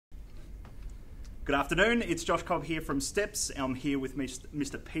Good afternoon, it's Josh Cobb here from Steps. I'm here with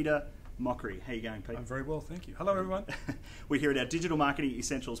Mr. Peter Mochrie. How are you going, Pete? I'm very well, thank you. Hello, everyone. We're here at our Digital Marketing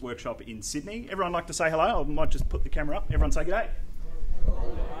Essentials workshop in Sydney. Everyone like to say hello? I might just put the camera up. Everyone say g'day.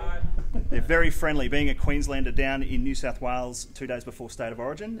 They're very friendly. Being a Queenslander down in New South Wales 2 days before State of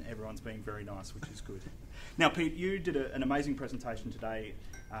Origin, everyone's being very nice, which is good. Now, Pete, you did an amazing presentation today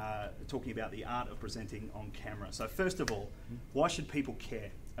talking about the art of presenting on camera. So first of all, why should people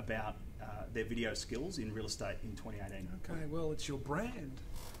care about their video skills in real estate in 2018? Okay, well, it's your brand.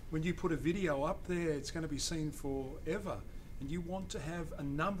 When you put a video up there, it's going to be seen forever. And you want to have a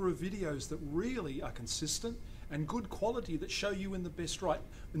number of videos that really are consistent and good quality that show you in the best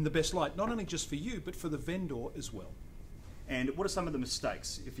light, not only just for you, but for the vendor as well. And what are some of the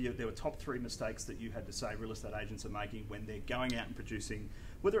mistakes, there were top 3 mistakes that you had to say real estate agents are making when they're going out and producing,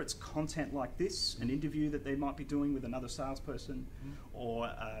 whether it's content like this, an interview that they might be doing with another salesperson, or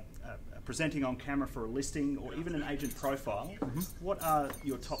presenting on camera for a listing, or even an agent profile. What are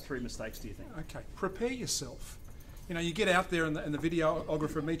your top 3 mistakes, do you think? Okay, prepare yourself. You know, you get out there and the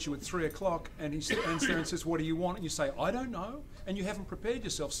videographer meets you at 3 o'clock and he stands there and says, what do you want? And you say, I don't know. And you haven't prepared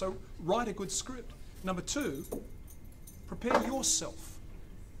yourself. So write a good script. Number 2, prepare yourself.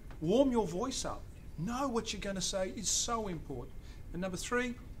 Warm your voice up. Know what you're going to say is so important. And number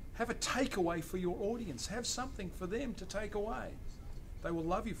 3, have a takeaway for your audience. Have something for them to take away. They will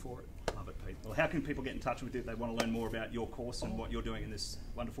love you for it. Love it, Pete. Well, how can people get in touch with you if they want to learn more about your course and what you're doing in this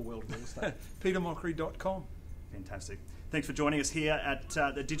wonderful world of real estate? PeterMochrie.com. Fantastic. Thanks for joining us here at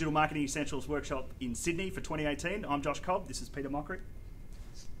the Digital Marketing Essentials Workshop in Sydney for 2018. I'm Josh Cobb. This is Peter Mochrie.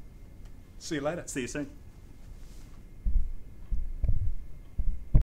 See you later. See you soon.